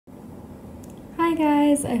Hi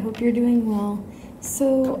guys, I hope you're doing well.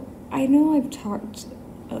 So, I know I've talked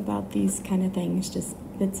about these kind of things, just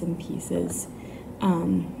bits and pieces,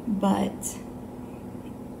 but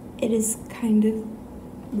it has kind of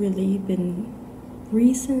really been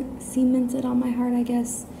cemented on my heart, I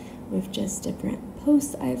guess, with just different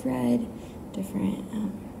posts I've read, different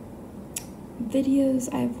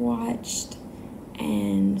videos I've watched,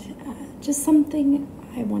 and just something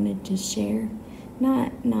I wanted to share.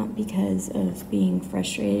 Not because of being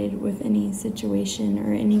frustrated with any situation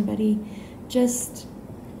or anybody, just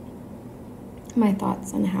my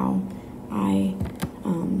thoughts on how I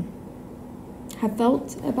have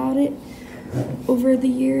felt about it over the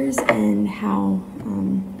years and how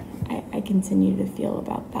I continue to feel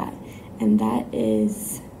about that. And that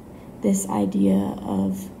is this idea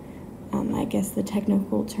of, I guess the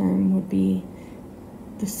technical term would be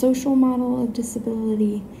the social model of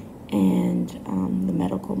disability and the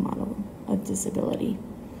medical model of disability.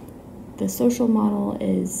 The social model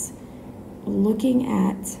is looking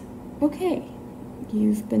at, okay,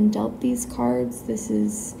 you've been dealt these cards, this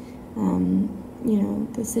is,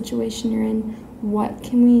 the situation you're in, what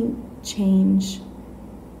can we change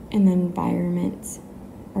in the environment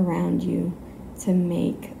around you to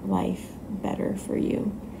make life better for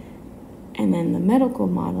you? And then the medical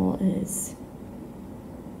model is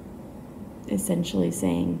essentially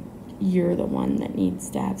saying, you're the one that needs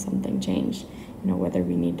to have something changed, whether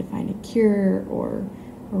we need to find a cure or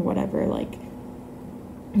whatever, like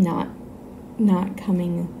not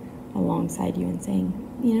coming alongside you and saying,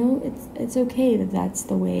 it's okay that that's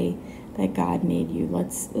the way that God made you.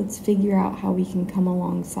 Let's figure out how we can come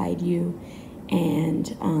alongside you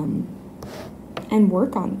and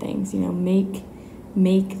work on things,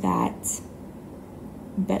 make that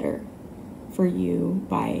better for you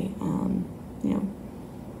by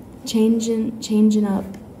changing up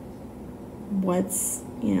what's,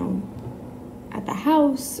 at the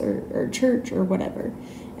house or church or whatever.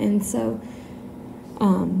 And so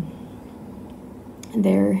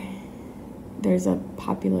there's a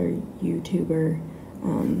popular YouTuber,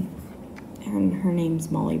 and her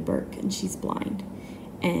name's Molly Burke, and she's blind.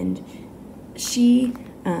 And she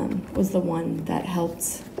was the one that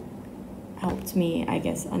helped me, I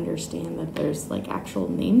guess, understand that there's like actual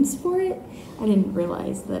names for it. I didn't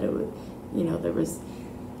realize that it would, there was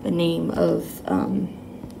the name of,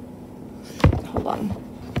 hold on,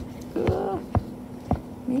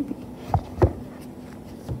 maybe,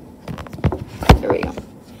 there we go.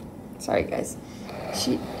 Sorry guys.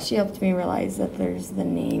 She helped me realize that there's the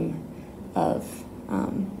name of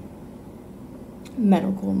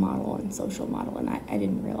medical model and social model, and I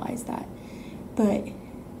didn't realize that. But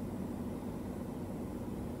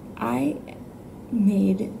I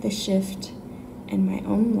made the shift in my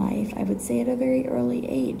own life, I would say, at a very early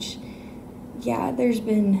age. Yeah, there's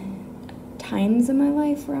been times in my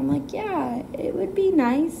life where I'm like, yeah, it would be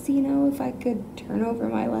nice, if I could turn over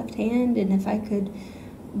my left hand and if I could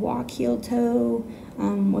walk heel-toe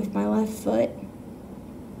with my left foot.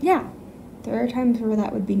 Yeah, there are times where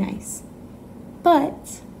that would be nice.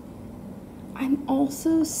 But I'm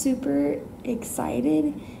also super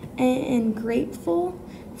excited and grateful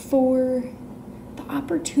for the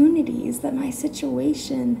opportunities that my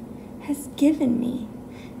situation has given me,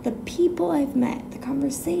 the people I've met, the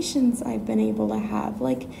conversations I've been able to have.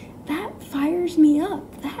 Like, that fires me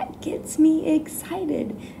up. That gets me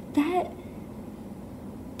excited. That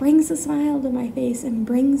brings a smile to my face and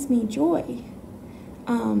brings me joy.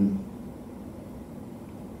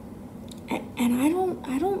 And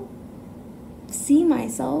I don't see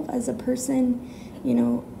myself as a person,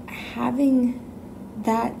 having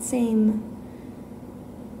that same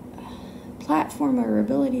platform or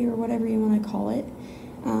ability or whatever you want to call it,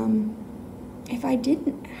 if I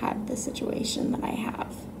didn't have the situation that I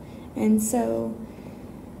have. And so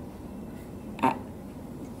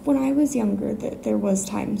when I was younger, there was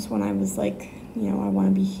times when I was like, I want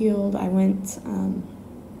to be healed. I went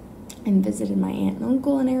and visited my aunt and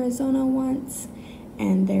uncle in Arizona once,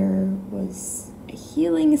 and there was a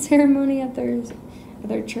healing ceremony at their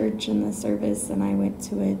church in the service, and I went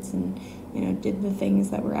to it and did the things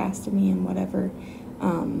that were asked of me and whatever,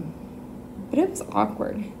 but it was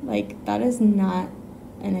awkward. Like, that is not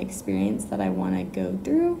an experience that I want to go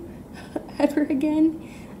through ever again,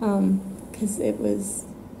 because I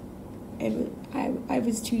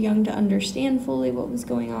was too young to understand fully what was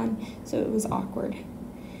going on, so it was awkward.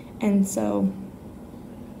 And so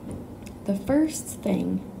the first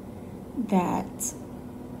thing that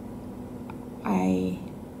I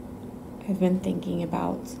have been thinking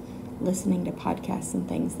about listening to podcasts and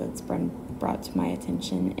things that's been brought to my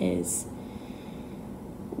attention is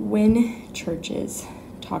when churches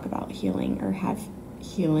talk about healing or have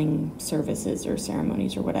healing services or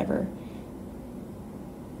ceremonies or whatever,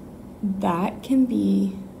 that can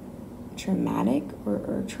be traumatic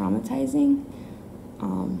or traumatizing,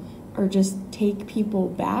 or just take people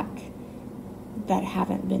back that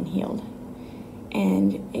haven't been healed.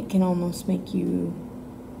 And it can almost make you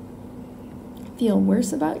feel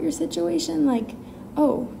worse about your situation, like,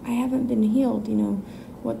 oh, I haven't been healed,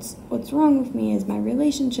 what's wrong with me? Is my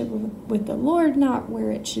relationship with the Lord not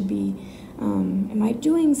where it should be? Am I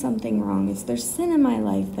doing something wrong? Is there sin in my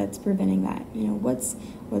life that's preventing that?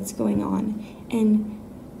 What's going on? And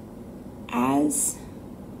as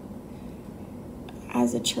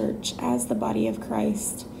a church, as the body of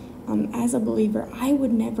Christ, as a believer, I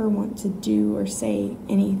would never want to do or say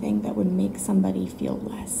anything that would make somebody feel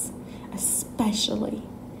less, especially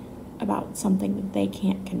about something that they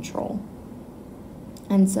can't control.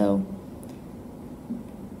 And so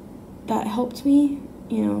that helped me,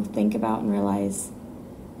 think about and realize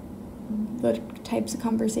the types of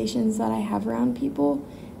conversations that I have around people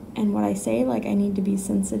and what I say. Like, I need to be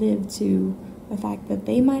sensitive to the fact that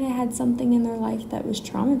they might have had something in their life that was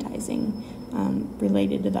traumatizing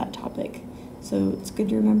related to that topic. So it's good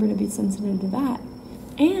to remember to be sensitive to that.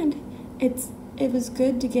 And it was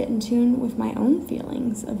good to get in tune with my own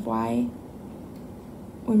feelings of why,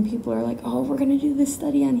 when people are like, oh, we're going to do this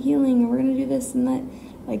study on healing, or we're going to do this and that,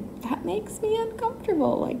 like, that makes me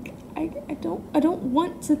uncomfortable. Like, I don't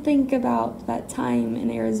want to think about that time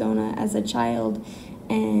in Arizona as a child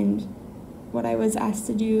and what I was asked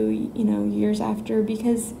to do, years after,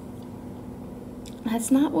 because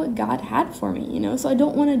that's not what God had for me, so I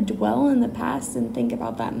don't want to dwell in the past and think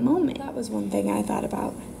about that moment. That was one thing I thought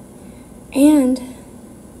about. And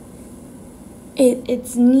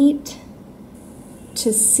it's neat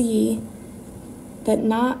to see that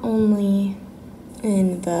not only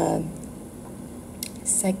in the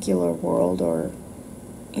secular world or,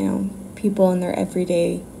 people in their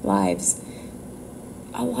everyday lives,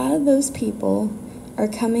 a lot of those people are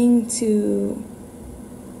coming to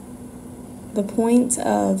the point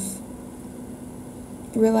of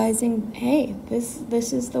realizing, hey, this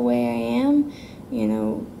is the way I am,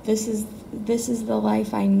 this is the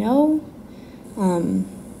life I know,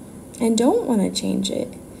 and don't want to change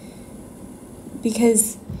it,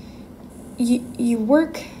 because you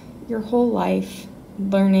work your whole life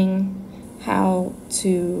learning how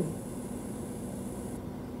to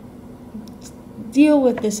deal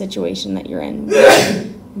with the situation that you're in,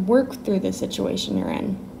 work through the situation you're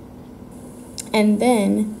in. And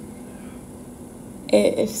then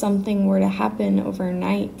if something were to happen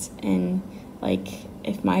overnight, and like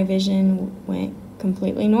if my vision went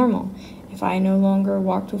completely normal, if I no longer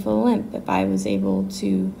walked with a limp, if I was able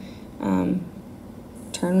to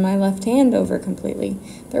turn my left hand over completely,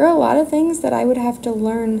 there are a lot of things that I would have to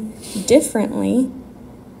learn differently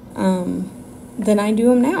than I do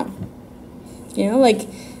them now. Like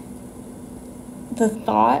the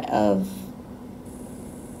thought of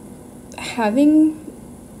having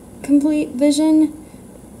complete vision,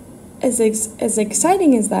 as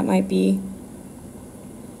exciting as that might be,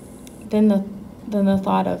 then the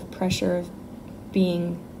thought of pressure of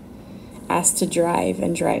being asked to drive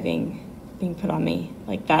and driving being put on me,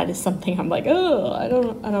 like that is something I'm like, oh, I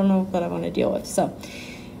don't know that I want to deal with. So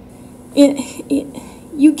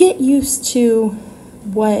you get used to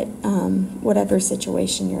whatever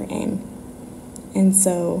situation you're in, and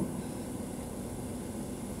so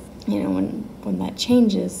when that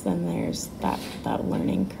changes, then there's that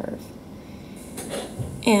learning curve.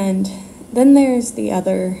 And then there's the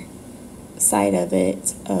other side of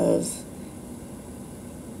it of,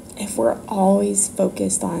 if we're always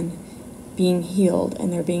focused on being healed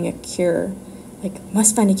and there being a cure, like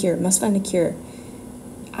must find a cure.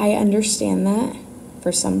 I understand that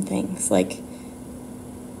for some things, like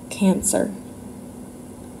cancer.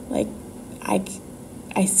 Like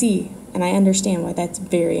I see and I understand why that's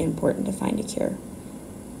very important to find a cure.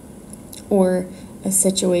 Or a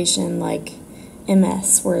situation like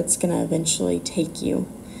MS, where it's going to eventually take you,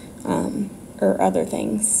 or other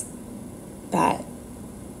things that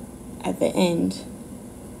at the end,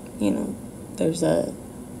 there's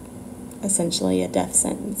essentially a death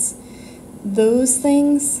sentence. Those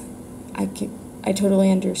things I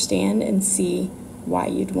totally understand and see why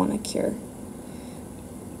you'd want a cure.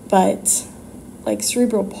 But like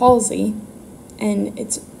cerebral palsy, and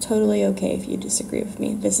it's totally okay if you disagree with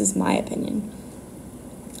me, this is my opinion.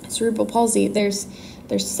 Cerebral palsy, there's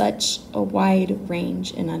such a wide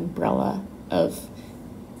range and umbrella of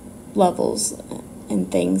levels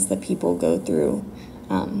and things that people go through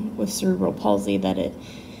with cerebral palsy that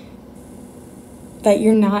that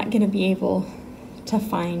you're not going to be able to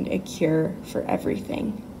find a cure for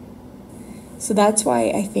everything. So that's why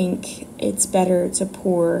I think it's better to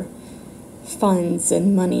pour funds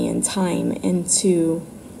and money and time into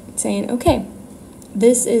saying, okay,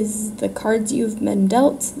 this is the cards you've been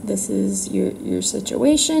dealt, this is your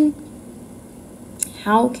situation.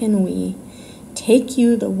 How can we take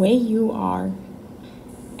you the way you are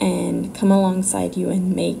and come alongside you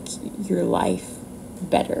and make your life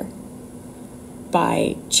better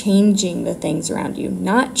by changing the things around you?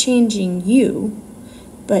 Not changing you,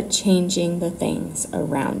 but changing the things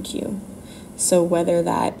around you. So whether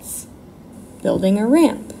that's building a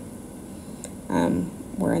ramp,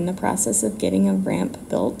 we're in the process of getting a ramp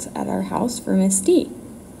built at our house for Miss D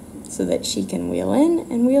so that she can wheel in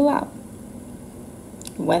and wheel out.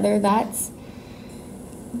 Whether that's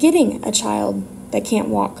getting a child that can't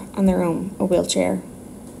walk on their own a wheelchair.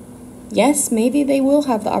 Yes, maybe they will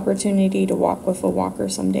have the opportunity to walk with a walker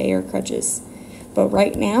someday or crutches, but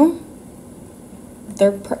right now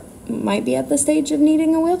they might be at the stage of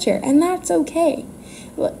needing a wheelchair, and that's okay.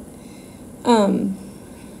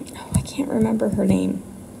 I can't remember her name.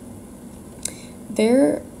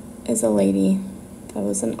 There is a lady that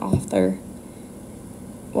was an author.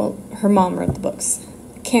 Well, her mom wrote the books.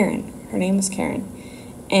 Karen. Her name was Karen.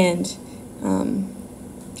 And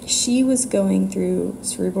she was going through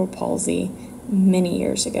cerebral palsy many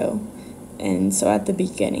years ago. And so at the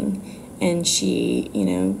beginning. And she,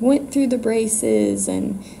 went through the braces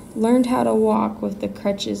and learned how to walk with the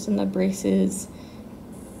crutches and the braces.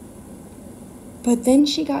 But then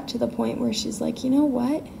she got to the point where she's like, you know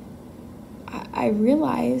what? I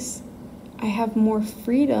realize I have more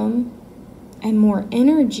freedom and more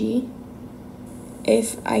energy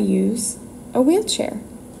if I use a wheelchair.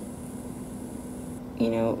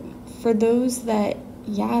 For those that,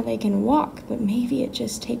 they can walk, but maybe it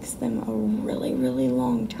just takes them a really, really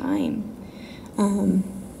long time.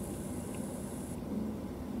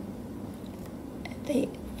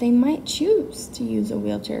 They might choose to use a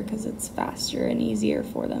wheelchair because it's faster and easier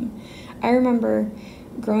for them. I remember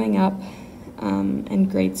growing up in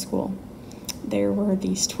grade school, there were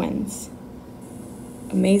these twins,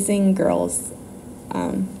 amazing girls.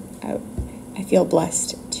 I feel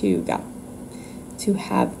blessed to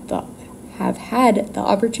have had the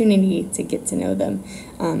opportunity to get to know them.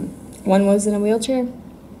 One was in a wheelchair,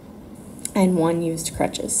 and one used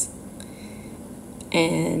crutches.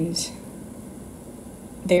 And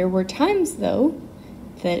there were times, though,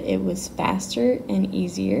 that it was faster and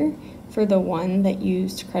easier for the one that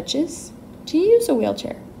used crutches to use a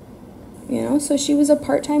wheelchair. So she was a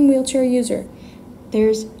part-time wheelchair user.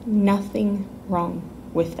 There's nothing wrong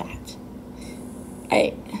with that.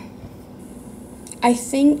 I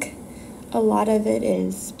think a lot of it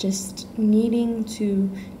is just needing to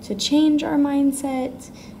change our mindset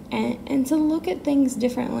and to look at things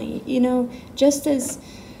differently. Just as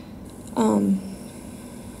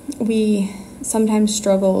we sometimes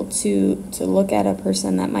struggle to look at a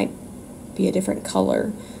person that might be a different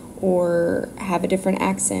color or have a different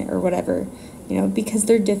accent or whatever, because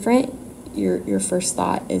they're different, your first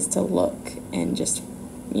thought is to look and just,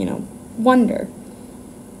 wonder.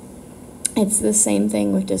 It's the same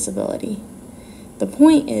thing with disability. The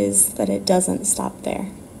point is that it doesn't stop there.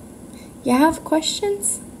 You have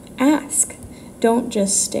questions? Ask. Don't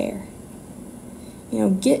just stare.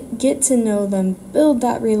 Get to know them, build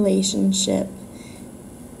that relationship.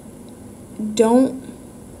 Don't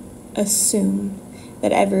assume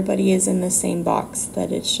that everybody is in the same box,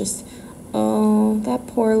 that it's just, oh, that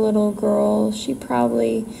poor little girl, she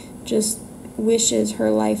probably just wishes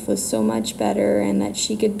her life was so much better and that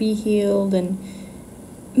she could be healed, and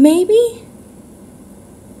maybe.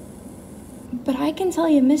 But I can tell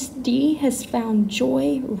you, Miss D has found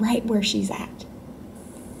joy right where she's at.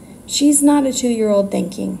 She's not a 2-year-old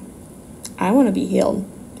thinking, I want to be healed.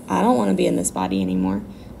 I don't want to be in this body anymore.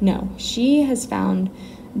 No, she has found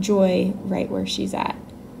joy right where she's at.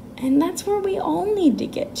 And that's where we all need to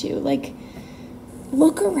get to.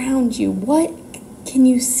 Look around you. What can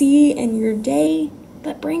you see in your day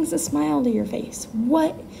that brings a smile to your face?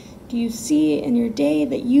 What do you see in your day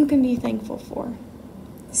that you can be thankful for?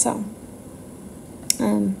 So,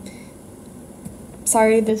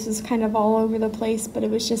 sorry this is kind of all over the place, but it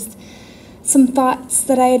was just some thoughts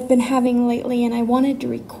that I had been having lately, and I wanted to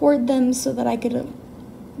record them so that I could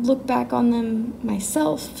look back on them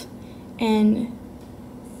myself and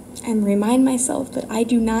remind myself that I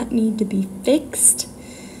do not need to be fixed.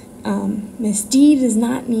 Miss D does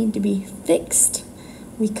not need to be fixed.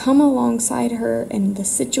 We come alongside her in the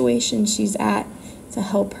situation she's at to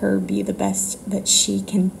help her be the best that she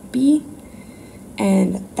can be.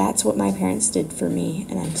 And that's what my parents did for me,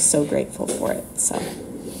 and I'm so grateful for it. So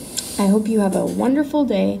I hope you have a wonderful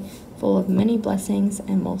day full of many blessings,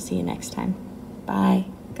 and we'll see you next time. Bye.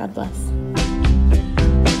 God bless.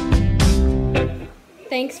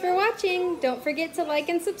 Thanks for watching. Don't forget to like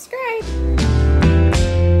and subscribe.